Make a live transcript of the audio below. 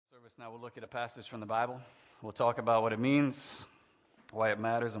service now we'll look at a passage from the Bible. We'll talk about what it means, why it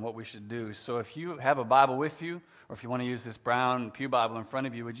matters, and what we should do. So if you have a Bible with you, or if you want to use this brown pew Bible in front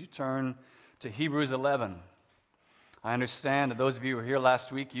of you, would you turn to Hebrews 11? I understand that those of you who were here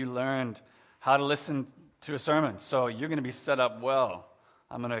last week, you learned how to listen to a sermon. So you're going to be set up well.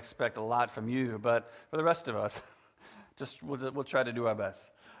 I'm going to expect a lot from you, but for the rest of us, we'll try to do our best.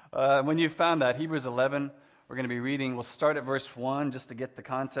 When you found that, Hebrews 11, we're going to be reading. We'll start at verse 1 just to get the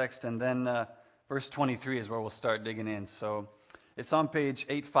context, and then verse 23 is where we'll start digging in. So it's on page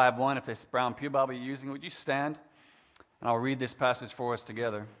 851. If this brown pew Bible you're using, would you stand? And I'll read this passage for us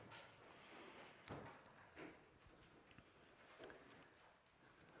together.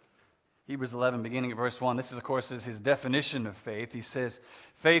 Hebrews 11, beginning at verse 1. This, is, of course, is his definition of faith. He says,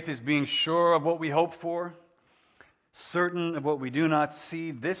 faith is being sure of what we hope for, certain of what we do not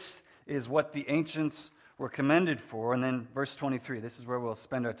see. This is what the ancients were commended for. And then verse 23, this is where we'll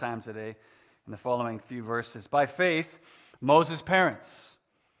spend our time today in the following few verses. By faith, Moses' parents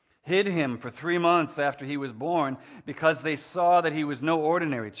hid him for 3 months after he was born because they saw that he was no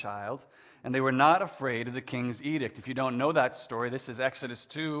ordinary child, and they were not afraid of the king's edict. If you don't know that story, this is Exodus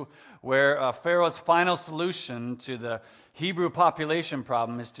 2, where Pharaoh's final solution to the Hebrew population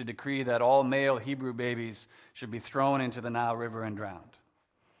problem is to decree that all male Hebrew babies should be thrown into the Nile River and drowned.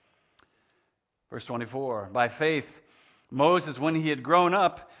 Verse 24, by faith, Moses, when he had grown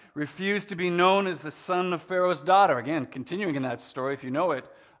up, refused to be known as the son of Pharaoh's daughter. Again, continuing in that story, if you know it,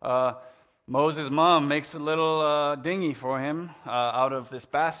 Moses' mom makes a little dinghy for him out of this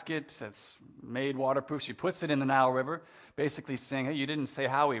basket that's made waterproof. She puts it in the Nile River, basically saying, hey, you didn't say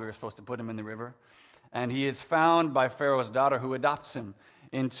how we were supposed to put him in the river. And he is found by Pharaoh's daughter, who adopts him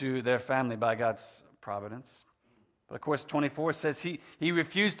into their family by God's providence. But of course, 24 says he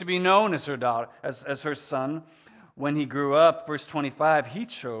refused to be known as her daughter, as her son. When he grew up, verse 25, he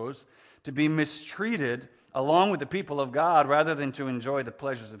chose to be mistreated along with the people of God rather than to enjoy the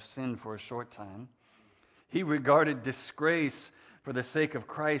pleasures of sin for a short time. He regarded disgrace for the sake of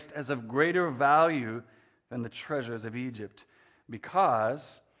Christ as of greater value than the treasures of Egypt,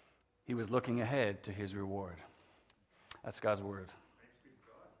 because he was looking ahead to his reward. That's God's word.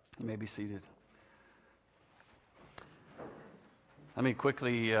 You may be seated. Let me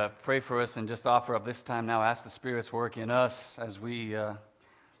quickly pray for us and just offer up this time now, ask the Spirit's work in us as we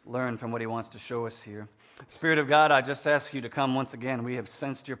learn from what he wants to show us here. Spirit of God, I just ask you to come once again. We have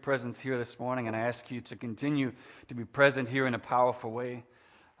sensed your presence here this morning, and I ask you to continue to be present here in a powerful way.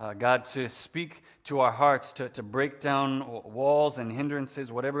 God, to speak to our hearts, to break down walls and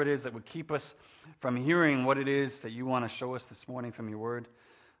hindrances, whatever it is that would keep us from hearing what it is that you want to show us this morning from your word.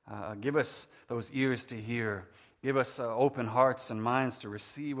 Give us those ears to hear. Give us open hearts and minds to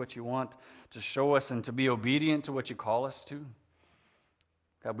receive what you want to show us and to be obedient to what you call us to.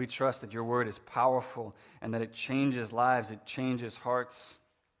 God, we trust that your word is powerful and that it changes lives, it changes hearts.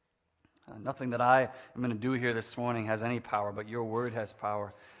 Nothing that I am going to do here this morning has any power, but your word has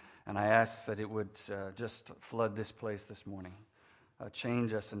power. And I ask that it would just flood this place this morning,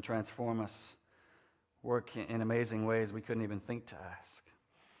 change us and transform us, work in amazing ways we couldn't even think to ask.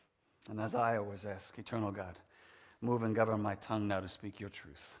 And as I always ask, eternal God, move and govern my tongue now to speak your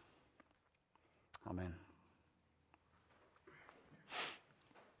truth. Amen.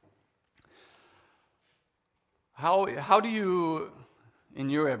 How do you, in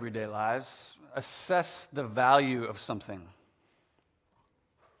your everyday lives, assess the value of something?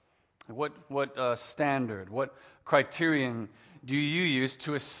 What standard, what criterion do you use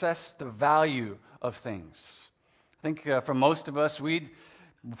to assess the value of things? I think for most of us, we'd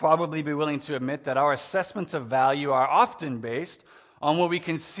probably be willing to admit that our assessments of value are often based on what we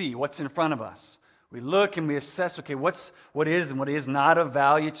can see, what's in front of us. We look and we assess, okay, what is and what is not of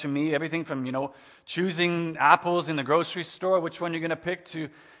value to me. Everything from, choosing apples in the grocery store, which one you're going to pick, to,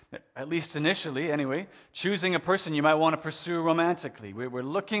 at least initially anyway, choosing a person you might want to pursue romantically. We're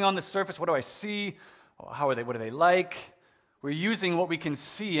looking on the surface, what do I see? How are they? What are they like? We're using what we can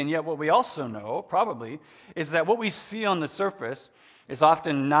see, and yet what we also know, probably, is that what we see on the surface is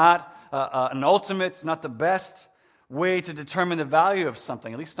often not an ultimate, it's not the best way to determine the value of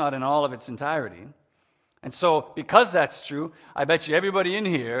something, at least not in all of its entirety. And so, because that's true, I bet you everybody in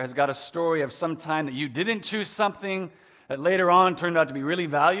here has got a story of some time that you didn't choose something that later on turned out to be really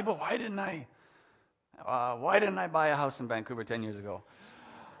valuable. Why didn't I buy a house in Vancouver 10 years ago?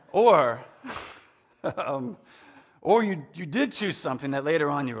 Or you did choose something that later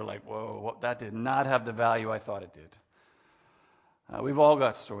on you were like, whoa, that did not have the value I thought it did. We've all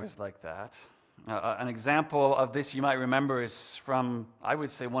got stories like that. An example of this you might remember is from, I would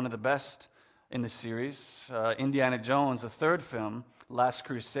say, one of the best in the series, Indiana Jones, the third film, Last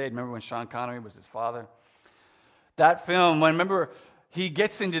Crusade. Remember when Sean Connery was his father? That film, remember, he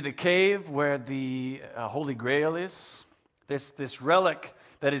gets into the cave where the Holy Grail is. This relic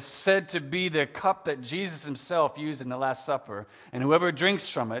that is said to be the cup that Jesus himself used in the Last Supper. And whoever drinks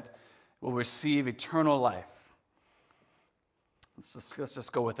from it will receive eternal life. Let's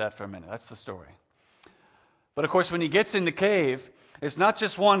just go with that for a minute. That's the story. But of course, when he gets in the cave, it's not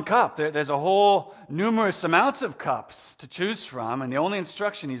just one cup. There's a whole numerous amounts of cups to choose from. And the only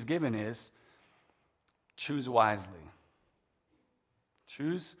instruction he's given is, choose wisely.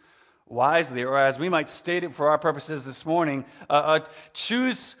 Choose wisely, or as we might state it for our purposes this morning,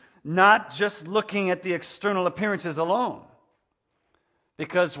 choose not just looking at the external appearances alone.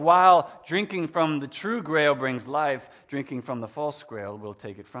 Because while drinking from the true grail brings life, drinking from the false grail will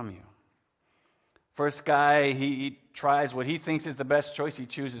take it from you. First guy, he tries what he thinks is the best choice. He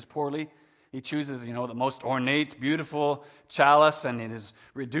chooses poorly. He chooses, the most ornate, beautiful chalice, and it is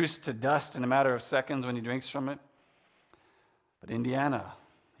reduced to dust in a matter of seconds when he drinks from it. But Indiana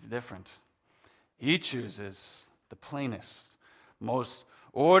is different. He chooses the plainest, most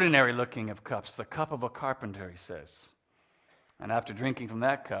ordinary looking of cups, the cup of a carpenter, he says. And after drinking from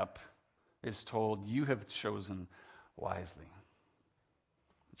that cup, is told, you have chosen wisely.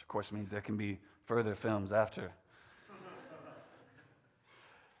 Which of course means there can be further films after.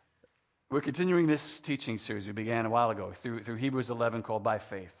 We're continuing this teaching series we began a while ago through Hebrews 11 called By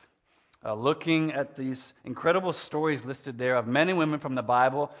Faith. Looking at these incredible stories listed there of men and women from the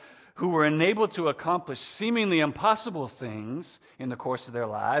Bible who were enabled to accomplish seemingly impossible things in the course of their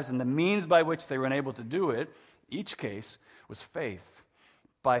lives, and the means by which they were enabled to do it, each case, was faith.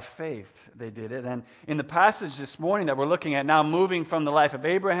 By faith they did it. And in the passage this morning that we're looking at now, moving from the life of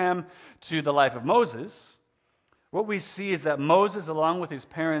Abraham to the life of Moses, what we see is that Moses, along with his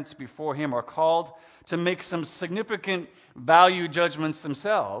parents before him, are called to make some significant value judgments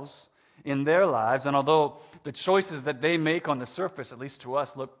themselves in their lives. And although the choices that they make on the surface, at least to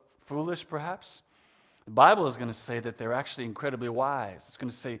us, look foolish perhaps, the Bible is going to say that they're actually incredibly wise. It's going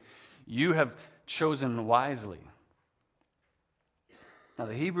to say, you have chosen wisely. Now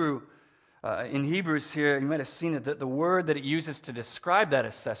the Hebrew, in Hebrews here, you might have seen it, that the word that it uses to describe that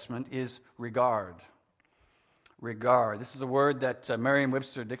assessment is regard. Regard. This is a word that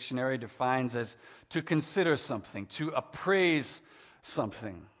Merriam-Webster Dictionary defines as to consider something, to appraise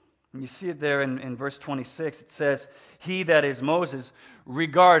something. And you see it there in verse 26. It says, he, that is Moses,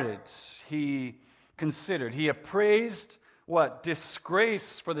 regarded, he considered, he appraised what?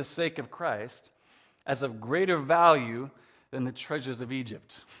 Disgrace for the sake of Christ as of greater value than the treasures of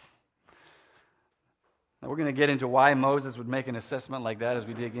Egypt. Now we're going to get into why Moses would make an assessment like that as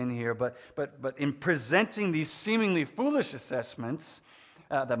we dig in here, but in presenting these seemingly foolish assessments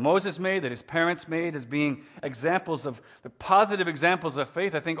that Moses made, that his parents made as being examples of the positive examples of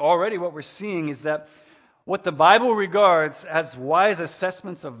faith, I think already what we're seeing is that what the Bible regards as wise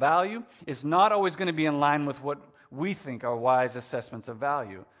assessments of value is not always going to be in line with what we think are wise assessments of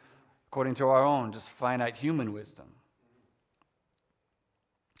value, according to our own just finite human wisdom.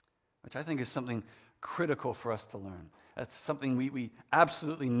 Which I think is something critical for us to learn. That's something we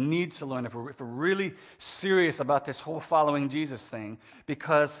absolutely need to learn if we're really serious about this whole following Jesus thing,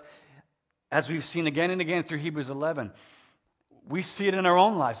 because as we've seen again and again through Hebrews 11, we see it in our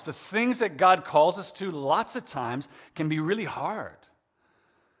own lives. The things that God calls us to lots of times can be really hard.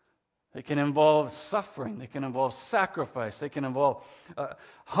 They can involve suffering. They can involve sacrifice. They can involve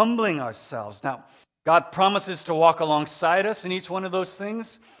humbling ourselves. Now, God promises to walk alongside us in each one of those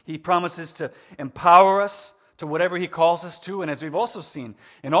things. He promises to empower us to whatever He calls us to. And as we've also seen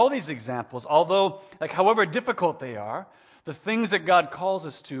in all these examples, although, however difficult they are, the things that God calls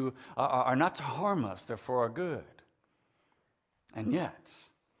us to are not to harm us. They're for our good. And yet,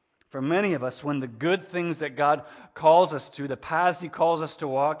 for many of us, when the good things that God calls us to, the paths He calls us to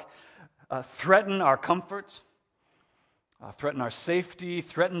walk, threaten our comfort, threaten our safety,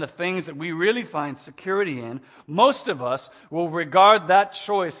 threaten the things that we really find security in, most of us will regard that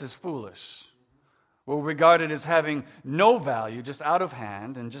choice as foolish. We'll regard it as having no value, just out of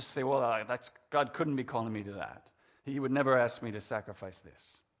hand, and just say, well, God couldn't be calling me to that. He would never ask me to sacrifice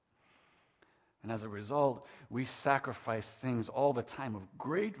this. And as a result, we sacrifice things all the time of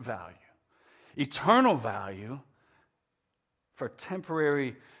great value, eternal value, for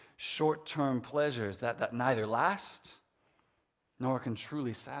temporary, short-term pleasures that neither last nor can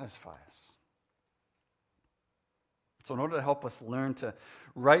truly satisfy us. So in order to help us learn to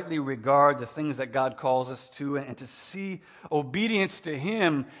rightly regard the things that God calls us to and to see obedience to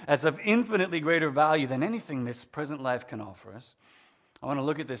Him as of infinitely greater value than anything this present life can offer us, I want to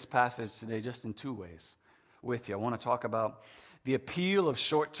look at this passage today just in two ways with you. I want to talk about the appeal of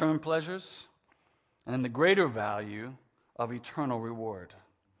short-term pleasures, and then the greater value of eternal reward.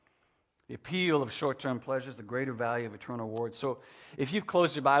 The appeal of short-term pleasures, the greater value of eternal reward. So if you've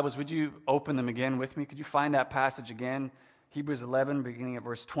closed your Bibles, would you open them again with me? Could you find that passage again? Hebrews 11, beginning at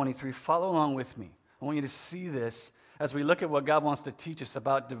verse 23. Follow along with me. I want you to see this as we look at what God wants to teach us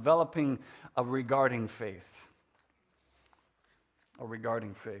about developing a regarding faith. A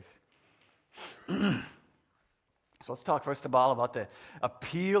regarding faith. So let's talk first of all about the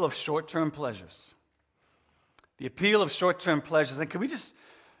appeal of short-term pleasures. The appeal of short-term pleasures. And can we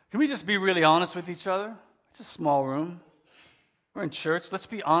just be really honest with each other? It's a small room. We're in church. Let's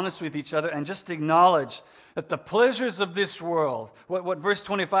be honest with each other and just acknowledge that the pleasures of this world, what verse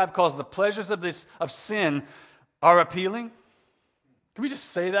 25 calls the pleasures of sin, are appealing. Can we just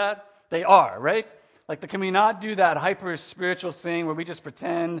say that? They are, right? Like, can we not do that hyper-spiritual thing where we just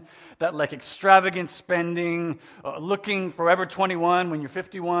pretend that, like, extravagant spending, looking forever 21 when you're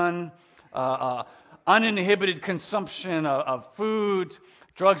 51, uninhibited consumption of food,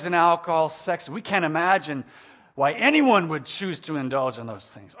 drugs and alcohol, sex. We can't imagine why anyone would choose to indulge in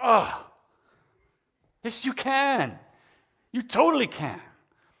those things. Oh, yes, you can. You totally can.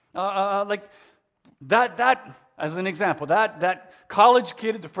 Like that, as an example, that college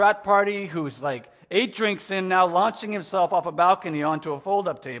kid at the frat party who's like 8 drinks in now, launching himself off a balcony onto a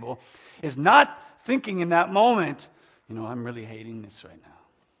fold-up table, is not thinking in that moment, I'm really hating this right now.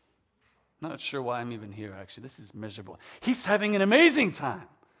 Not sure why I'm even here, actually. This is miserable. He's having an amazing time.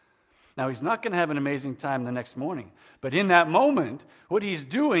 Now, he's not going to have an amazing time the next morning. But in that moment, what he's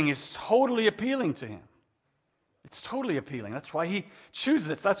doing is totally appealing to him. It's totally appealing. That's why he chooses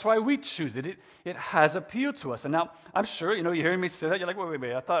it. That's why we choose it. It has appeal to us. And now, I'm sure, you're hearing me say that. You're like,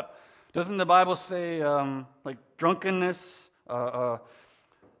 wait. I thought, doesn't the Bible say, like, drunkenness,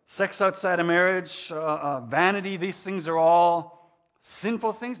 sex outside of marriage, vanity, these things are all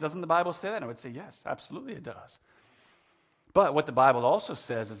sinful things? Doesn't the Bible say that? And I would say, yes, absolutely it does. But what the Bible also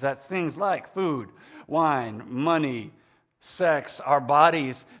says is that things like food, wine, money, sex, our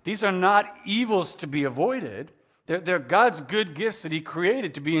bodies, these are not evils to be avoided. They're God's good gifts that He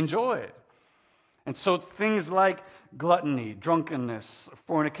created to be enjoyed. And so things like gluttony, drunkenness,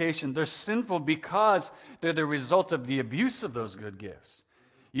 fornication, they're sinful because they're the result of the abuse of those good gifts,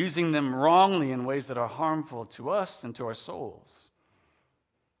 using them wrongly in ways that are harmful to us and to our souls.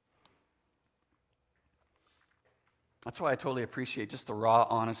 That's why I totally appreciate just the raw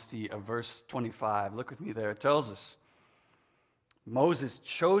honesty of verse 25. Look with me there. It tells us, Moses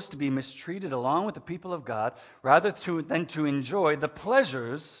chose to be mistreated along with the people of God rather than to enjoy the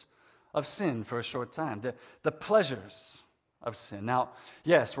pleasures of sin for a short time. The pleasures of sin. Now,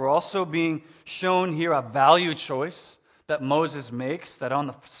 yes, we're also being shown here a value choice that Moses makes that on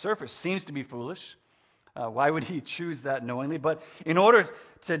the surface seems to be foolish. Why would he choose that knowingly? But in order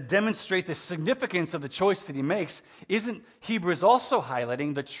to demonstrate the significance of the choice that he makes, isn't Hebrews also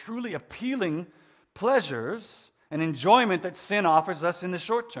highlighting the truly appealing pleasures and enjoyment that sin offers us in the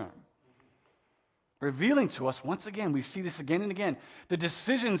short term? Revealing to us, once again, we see this again and again, the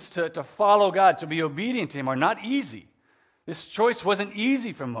decisions to follow God, to be obedient to Him are not easy. This choice wasn't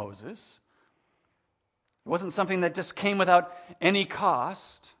easy for Moses. It wasn't something that just came without any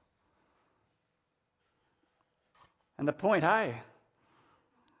cost. And the point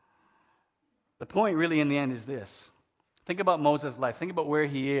really in the end is this. Think about Moses' life. Think about where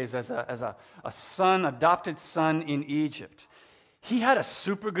he is as a son, adopted son in Egypt. He had a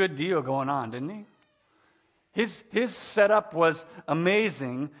super good deal going on, didn't he? His setup was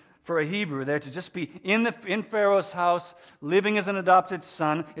amazing for a Hebrew there to just be in Pharaoh's house, living as an adopted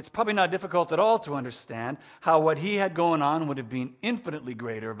son. It's probably not difficult at all to understand how what he had going on would have been infinitely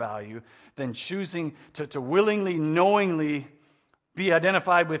greater value than choosing to willingly, knowingly be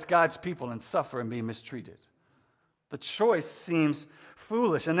identified with God's people and suffer and be mistreated. The choice seems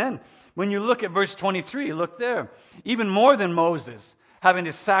foolish. And then when you look at verse 23, look there. Even more than Moses having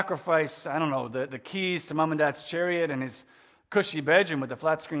to sacrifice, the keys to mom and dad's chariot and his cushy bedroom with the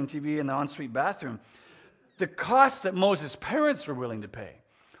flat screen TV and the ensuite bathroom, the cost that Moses' parents were willing to pay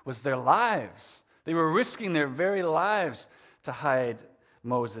was their lives. They were risking their very lives to hide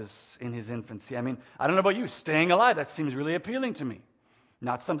Moses in his infancy. I mean, I don't know about you, staying alive, that seems really appealing to me.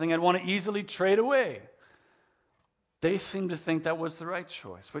 Not something I'd want to easily trade away. They seem to think that was the right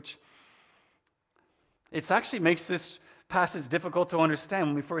choice, which it actually makes this passage difficult to understand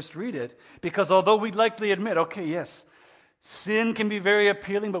when we first read it, because although we'd likely admit, okay, yes, sin can be very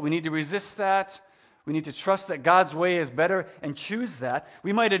appealing, but we need to resist that. We need to trust that God's way is better and choose that.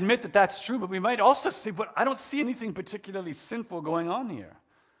 We might admit that that's true, but we might also say, but I don't see anything particularly sinful going on here.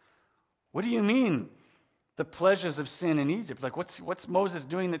 What do you mean the pleasures of sin in Egypt. Like, what's Moses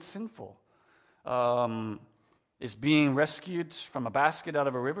doing that's sinful? Is being rescued from a basket out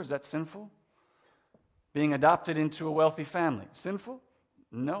of a river, is that sinful? Being adopted into a wealthy family, sinful?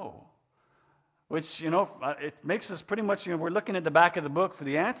 No. Which, it makes us pretty much, we're looking at the back of the book for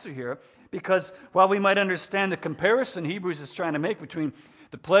the answer here, because while we might understand the comparison Hebrews is trying to make between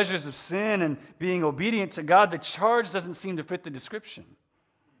the pleasures of sin and being obedient to God, the charge doesn't seem to fit the description.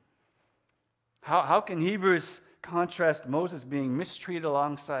 How can Hebrews contrast Moses being mistreated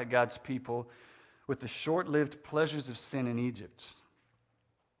alongside God's people with the short-lived pleasures of sin in Egypt?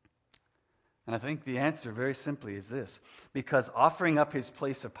 And I think the answer, very simply, is this. Because offering up his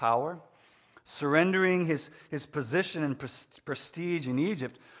place of power, surrendering his position and prestige in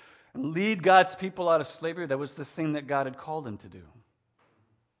Egypt, and lead God's people out of slavery, that was the thing that God had called him to do.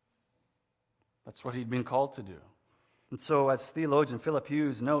 That's what he'd been called to do. And so, as theologian Philip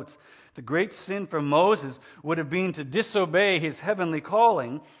Hughes notes, the great sin for Moses would have been to disobey his heavenly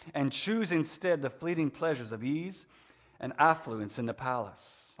calling and choose instead the fleeting pleasures of ease and affluence in the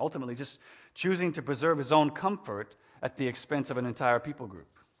palace. Ultimately, just choosing to preserve his own comfort at the expense of an entire people group.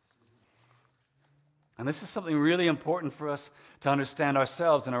 And this is something really important for us to understand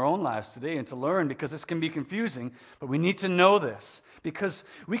ourselves in our own lives today and to learn, because this can be confusing, but we need to know this. Because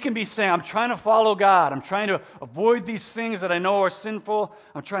we can be saying, I'm trying to follow God. I'm trying to avoid these things that I know are sinful.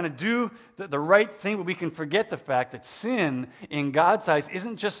 I'm trying to do the right thing, but we can forget the fact that sin in God's eyes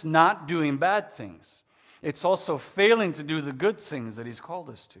isn't just not doing bad things. It's also failing to do the good things that he's called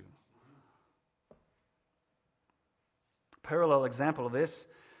us to. A parallel example of this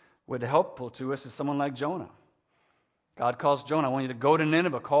would helpful to us is someone like Jonah. God calls Jonah, I want you to go to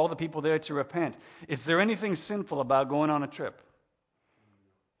Nineveh, call the people there to repent. Is there anything sinful about going on a trip?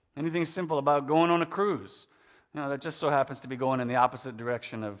 Anything sinful about going on a cruise? That just so happens to be going in the opposite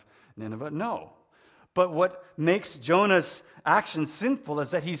direction of Nineveh? No. But what makes Jonah's action sinful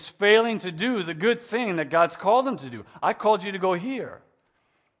is that he's failing to do the good thing that God's called him to do. I called you to go here.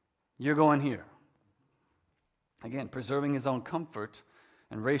 You're going here. Again, preserving his own comfort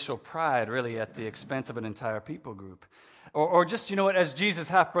and racial pride really at the expense of an entire people group. Or just, as Jesus'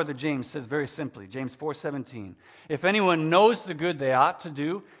 half-brother James says very simply, James 4:17, if anyone knows the good they ought to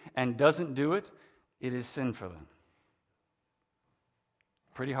do and doesn't do it, it is sin for them.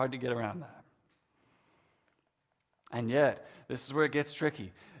 Pretty hard to get around that. And yet, this is where it gets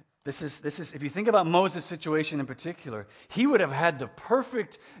tricky. This is if you think about Moses' situation in particular, he would have had the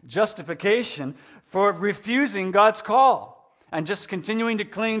perfect justification for refusing God's call and just continuing to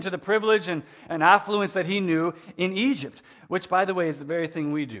cling to the privilege and affluence that he knew in Egypt, which, by the way, is the very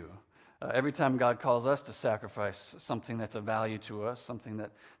thing we do. Every time God calls us to sacrifice something that's of value to us, something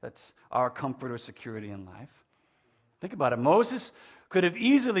that's our comfort or security in life. Think about it. Moses could have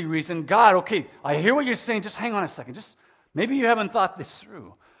easily reasoned, God, okay, I hear what you're saying. Just hang on a second. Just maybe you haven't thought this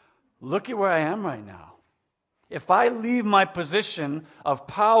through. Look at where I am right now. If I leave my position of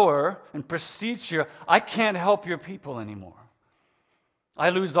power and prestige here, I can't help your people anymore. I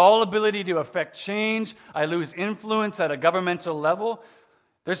lose all ability to affect change. I lose influence at a governmental level.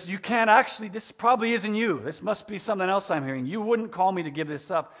 You can't actually, this probably isn't you. This must be something else I'm hearing. You wouldn't call me to give this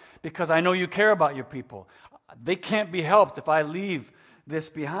up because I know you care about your people. They can't be helped if I leave this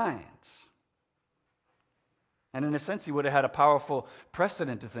behind. And in a sense, he would have had a powerful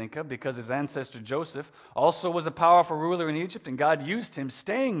precedent to think of because his ancestor Joseph also was a powerful ruler in Egypt, and God used him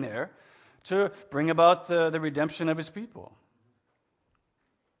staying there to bring about the redemption of his people.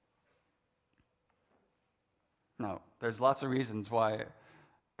 Now, there's lots of reasons why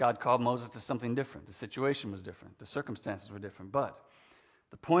God called Moses to something different. The situation was different. The circumstances were different. But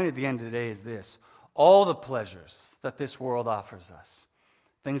the point at the end of the day is this. All the pleasures that this world offers us,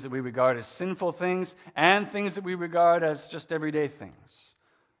 things that we regard as sinful things and things that we regard as just everyday things,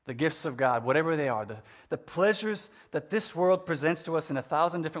 the gifts of God, whatever they are, the pleasures that this world presents to us in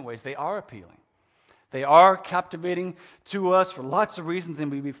 1,000 different ways, they are appealing. They are captivating to us for lots of reasons,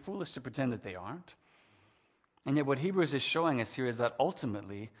 and we'd be foolish to pretend that they aren't. And yet what Hebrews is showing us here is that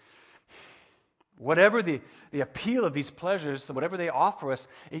ultimately, whatever the appeal of these pleasures, whatever they offer us,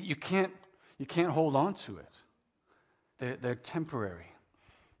 you can't hold on to it. They're temporary.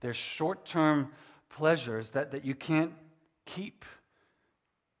 They're short-term pleasures that you can't keep.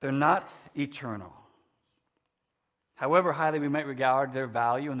 They're not eternal. However highly we might regard their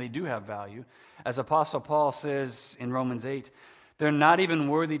value, and they do have value, as Apostle Paul says in Romans 8, they're not even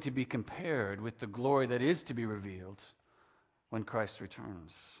worthy to be compared with the glory that is to be revealed when Christ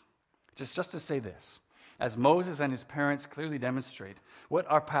returns. Just to say this, as Moses and his parents clearly demonstrate, what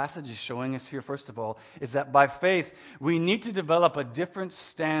our passage is showing us here, first of all, is that by faith, we need to develop a different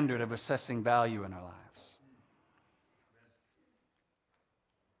standard of assessing value in our lives.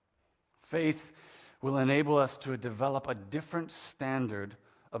 Faith will enable us to develop a different standard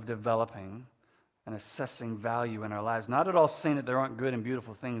of developing and assessing value in our lives. Not at all saying that there aren't good and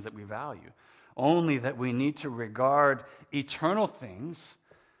beautiful things that we value, only that we need to regard eternal things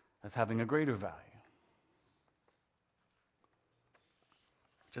as having a greater value.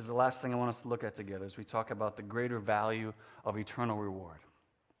 Which is the last thing I want us to look at together as we talk about the greater value of eternal reward.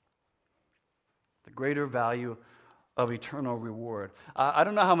 The greater value of eternal reward. I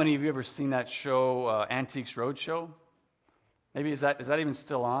don't know how many of you have ever seen that show, Antiques Roadshow. Maybe is that even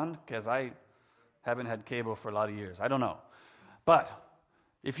still on? Because I haven't had cable for a lot of years. I don't know. But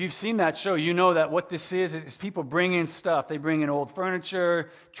if you've seen that show, you know that what this is people bring in stuff. They bring in old furniture,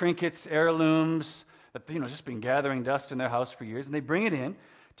 trinkets, heirlooms, that just been gathering dust in their house for years, and they bring it in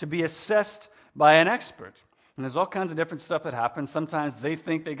to be assessed by an expert. And there's all kinds of different stuff that happens. Sometimes they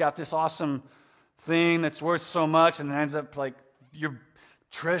think they got this awesome thing that's worth so much, and it ends up like your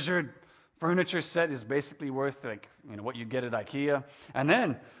treasured furniture set is basically worth what you get at IKEA. And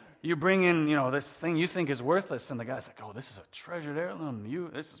then you bring in this thing you think is worthless, and the guy's like, "Oh, this is a treasured heirloom.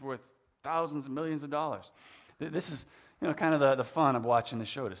 This is worth thousands of millions of dollars." This is kind of the fun of watching the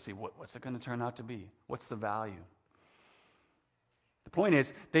show, to see what's it going to turn out to be. What's the value? The point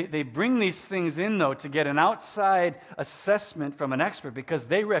is, they bring these things in, though, to get an outside assessment from an expert, because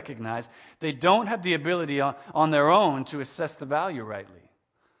they recognize they don't have the ability on their own to assess the value rightly.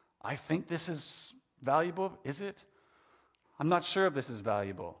 I think this is valuable. Is it? I'm not sure if this is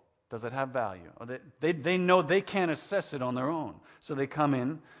valuable. Does it have value? Or they know they can't assess it on their own, so they come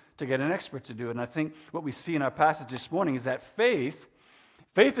in to get an expert to do it. And I think what we see in our passage this morning is that faith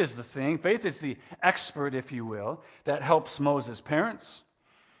is the thing, faith is the expert, if you will, that helps Moses' parents,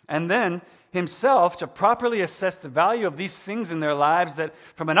 and then himself to properly assess the value of these things in their lives that,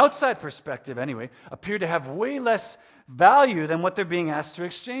 from an outside perspective anyway, appear to have way less value than what they're being asked to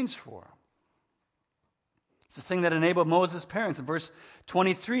exchange for. It's the thing that enabled Moses' parents in verse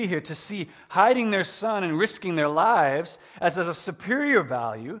 23 here to see hiding their son and risking their lives as of superior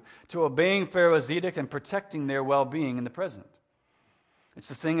value to obeying Pharaoh's edict and protecting their well-being in the present. It's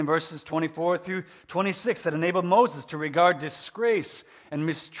the thing in verses 24 through 26 that enabled Moses to regard disgrace and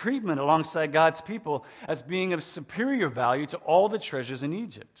mistreatment alongside God's people as being of superior value to all the treasures in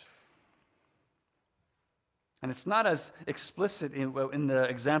Egypt. And it's not as explicit in the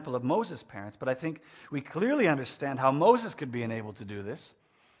example of Moses' parents, but I think we clearly understand how Moses could be enabled to do this,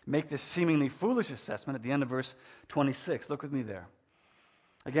 make this seemingly foolish assessment at the end of verse 26. Look with me there.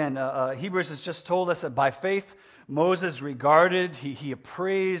 Again, Hebrews has just told us that by faith, Moses regarded, he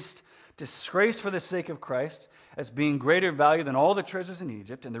appraised disgrace for the sake of Christ as being greater value than all the treasures in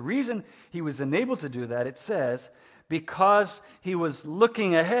Egypt. And the reason he was enabled to do that, it says, because he was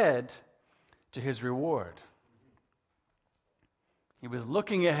looking ahead to his reward. He was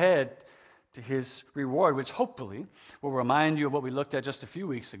looking ahead to his reward, which hopefully will remind you of what we looked at just a few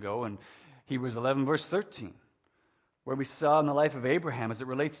weeks ago in Hebrews 11, verse 13. Where we saw in the life of Abraham as it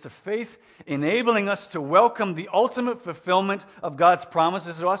relates to faith, enabling us to welcome the ultimate fulfillment of God's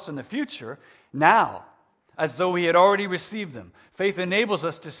promises to us in the future, now, as though we had already received them. Faith enables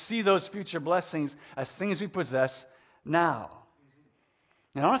us to see those future blessings as things we possess now.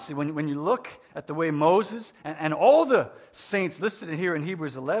 And honestly, when you look at the way Moses and all the saints listed here in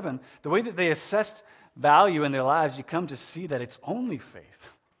Hebrews 11, the way that they assessed value in their lives, you come to see that it's only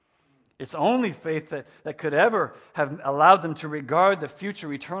faith. It's only faith that could ever have allowed them to regard the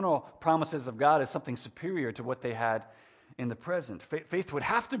future eternal promises of God as something superior to what they had in the present. Faith would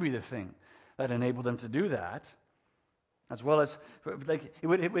have to be the thing that enabled them to do that, as well as it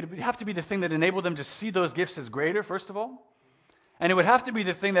would have to be the thing that enabled them to see those gifts as greater, first of all. And it would have to be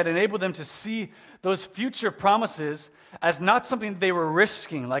the thing that enabled them to see those future promises as not something they were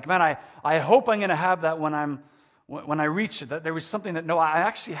risking. Like, man, I hope I'm going to have that when I reach it, that there was something that, no, I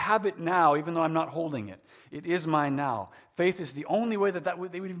actually have it now, even though I'm not holding it. It is mine now. Faith is the only way that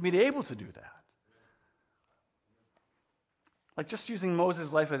they would even be able to do that. Like just using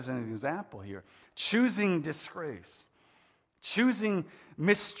Moses' life as an example here. Choosing disgrace. Choosing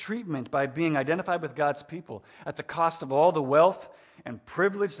mistreatment by being identified with God's people at the cost of all the wealth and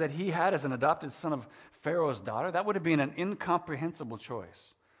privilege that he had as an adopted son of Pharaoh's daughter. That would have been an incomprehensible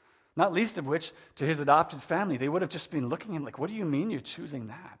choice. Not least of which, to his adopted family, they would have just been looking at him like, what do you mean you're choosing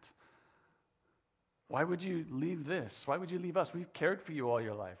that? Why would you leave this? Why would you leave us? We've cared for you all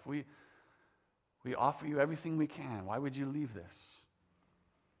your life. We offer you everything we can. Why would you leave this?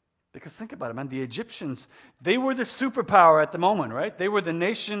 Because think about it, man. The Egyptians, they were the superpower at the moment, right? They were the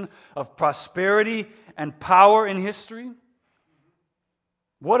nation of prosperity and power in history.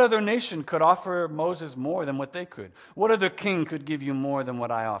 What other nation could offer Moses more than what they could? What other king could give you more than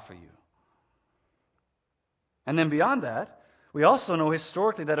what I offer you? And then beyond that, we also know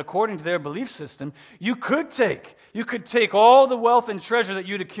historically that according to their belief system, you could take all the wealth and treasure that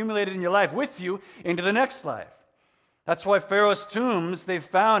you'd accumulated in your life with you into the next life. That's why Pharaoh's tombs they've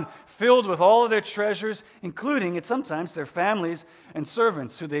found filled with all of their treasures, including, and sometimes, their families and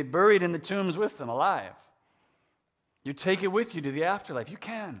servants who they buried in the tombs with them alive. You take it with you to the afterlife. You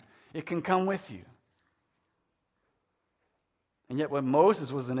can. It can come with you. And yet what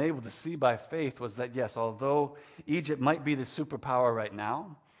Moses was enabled to see by faith was that, yes, although Egypt might be the superpower right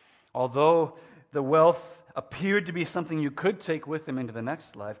now, although the wealth appeared to be something you could take with him into the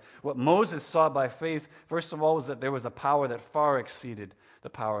next life, what Moses saw by faith, first of all, was that there was a power that far exceeded the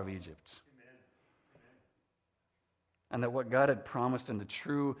power of Egypt. Amen. And that what God had promised in the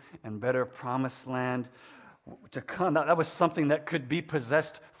true and better promised land to come, that was something that could be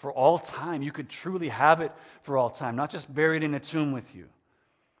possessed for all time. You could truly have it for all time, not just buried in a tomb with you.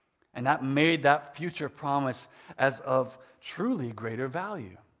 And that made that future promise as of truly greater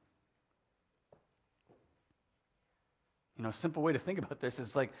value. You know, a simple way to think about this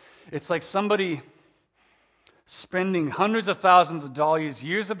is it's like somebody spending hundreds of thousands of dollars,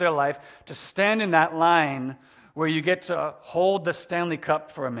 years of their life, to stand in that line where you get to hold the Stanley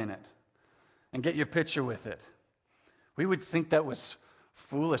Cup for a minute and get your picture with it. We would think that was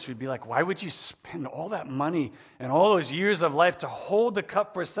foolish. We'd be like, why would you spend all that money and all those years of life to hold the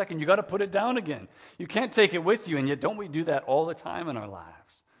cup for a second? You got to put it down again. You can't take it with you, and yet don't we do that all the time in our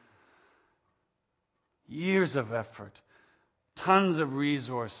lives? Years of effort, tons of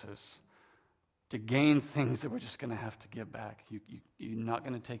resources to gain things that we're just going to have to give back. You're not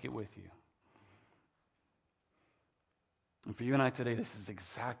going to take it with you. And for you and I today, this is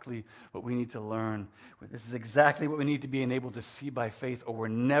exactly what we need to learn. This is exactly what we need to be enabled to see by faith, or we're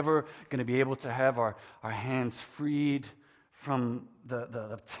never going to be able to have our hands freed from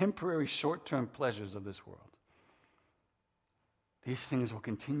the temporary short-term pleasures of this world. These things will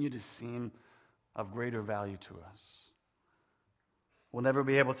continue to seem of greater value to us. We'll never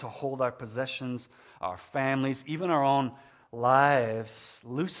be able to hold our possessions, our families, even our own lives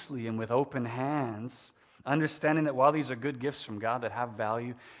loosely and with open hands, understanding that while these are good gifts from God that have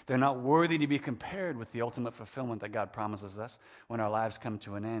value, they're not worthy to be compared with the ultimate fulfillment that God promises us when our lives come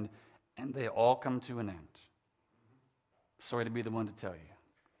to an end, and they all come to an end. Sorry to be the one to tell you.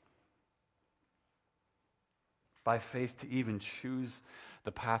 By faith, to even choose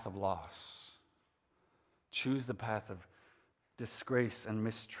the path of loss, choose the path of disgrace and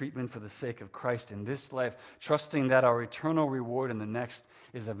mistreatment for the sake of Christ in this life, trusting that our eternal reward in the next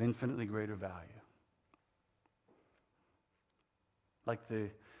is of infinitely greater value. Like the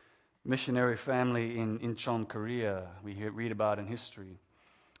missionary family in Incheon, Korea, we read about in history,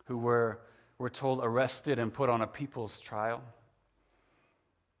 who were told arrested and put on a people's trial.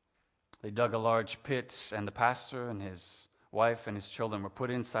 They dug a large pit, and the pastor and his wife and his children were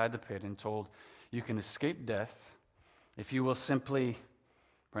put inside the pit and told, you can escape death if you will simply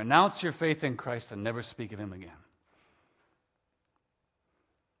renounce your faith in Christ and never speak of him again.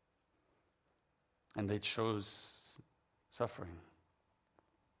 And they chose suffering.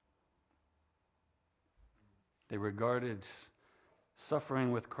 They regarded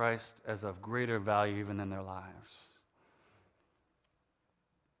suffering with Christ as of greater value even than their lives.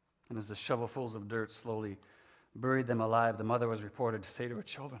 And as the shovelfuls of dirt slowly buried them alive, the mother was reported to say to her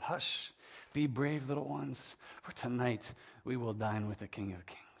children, hush, be brave, little ones, for tonight we will dine with the King of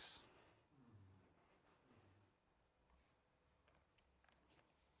Kings.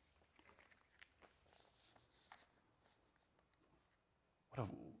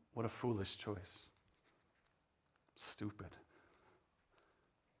 What a foolish choice. Stupid.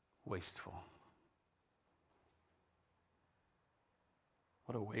 Wasteful.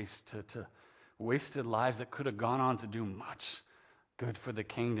 What a waste to wasted lives that could have gone on to do much good for the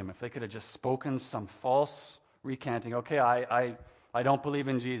kingdom. If they could have just spoken some false recanting, okay, I don't believe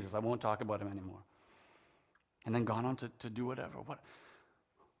in Jesus, I won't talk about him anymore. And then gone on to do whatever.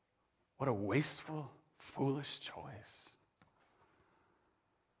 What a wasteful, foolish choice.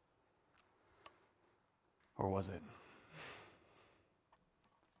 Or was it?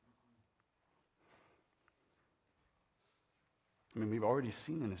 I mean, we've already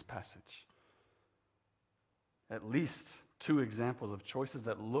seen in this passage at least two examples of choices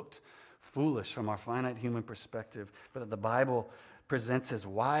that looked foolish from our finite human perspective, but that the Bible presents as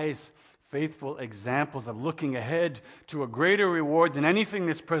wise, faithful examples of looking ahead to a greater reward than anything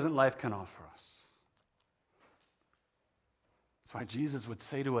this present life can offer us. That's why Jesus would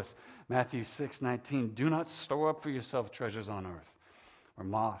say to us, Matthew 6:19, do not store up for yourself treasures on earth, where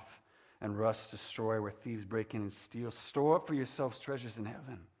moth and rust destroy, where thieves break in and steal. Store up for yourselves treasures in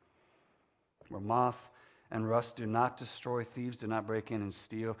heaven, where moth and rust do not destroy, thieves do not break in and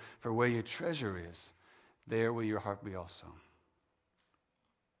steal. For where your treasure is, there will your heart be also.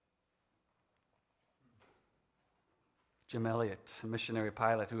 Jim Elliot, a missionary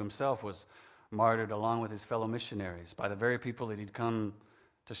pilot who himself was martyred along with his fellow missionaries by the very people that he'd come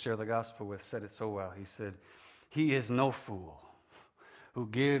to share the gospel with, said it so well. He said, "He is no fool who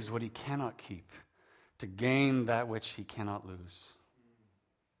gives what he cannot keep to gain that which he cannot lose."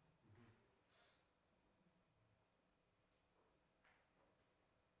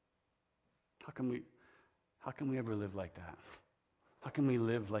 How can we ever live like that? How can we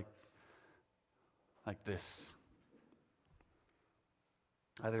live like this?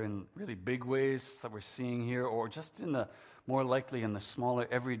 Either in really big ways that we're seeing here, or just in the more likely in the smaller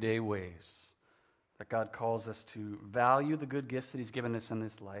everyday ways that God calls us to value the good gifts that He's given us in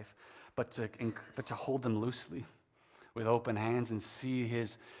this life, but to hold them loosely with open hands and see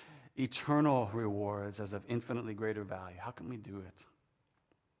His eternal rewards as of infinitely greater value. How can we do it?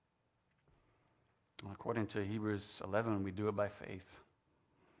 Well, according to Hebrews 11, we do it by faith.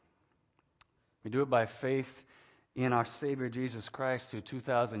 We do it by faith in our Savior Jesus Christ, who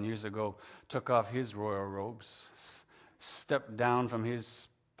 2,000 years ago took off His royal robes, stepped down from His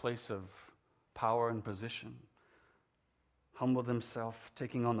place of power and position, humbled Himself,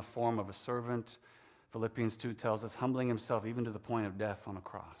 taking on the form of a servant. Philippians 2 tells us, humbling Himself even to the point of death on a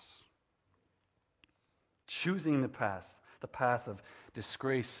cross. Choosing the path of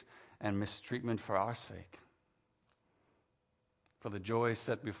disgrace and mistreatment for our sake, for the joy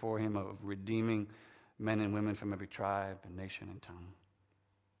set before Him of redeeming men and women from every tribe and nation and tongue.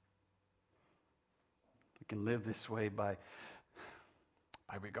 We can live this way by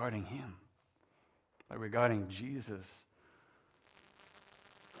regarding Him, by regarding Jesus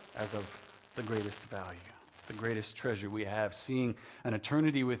as of the greatest value, the greatest treasure we have, seeing an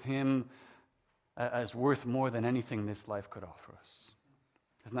eternity with Him as worth more than anything this life could offer us.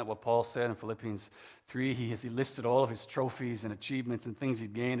 Isn't that what Paul said in Philippians 3? He listed all of his trophies and achievements and things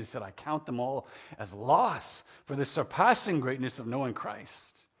he'd gained. He said, "I count them all as loss for the surpassing greatness of knowing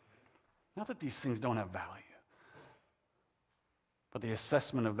Christ." Not that these things don't have value, but the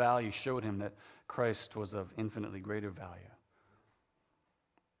assessment of value showed him that Christ was of infinitely greater value.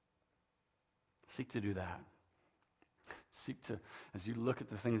 Seek to do that. Seek to, as you look at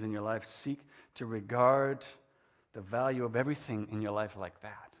the things in your life, seek to regard the value of everything in your life like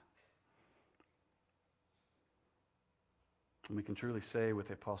that. And we can truly say with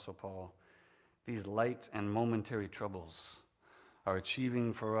the Apostle Paul, these light and momentary troubles are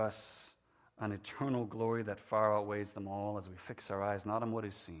achieving for us an eternal glory that far outweighs them all as we fix our eyes not on what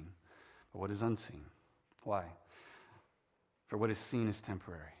is seen, but what is unseen. Why? For what is seen is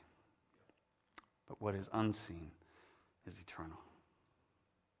temporary, but what is unseen is eternal.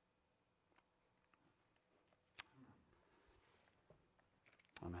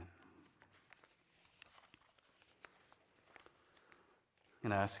 Amen. I'm going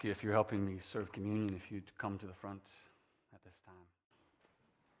to ask you, if you're helping me serve communion, if you'd come to the front at this time.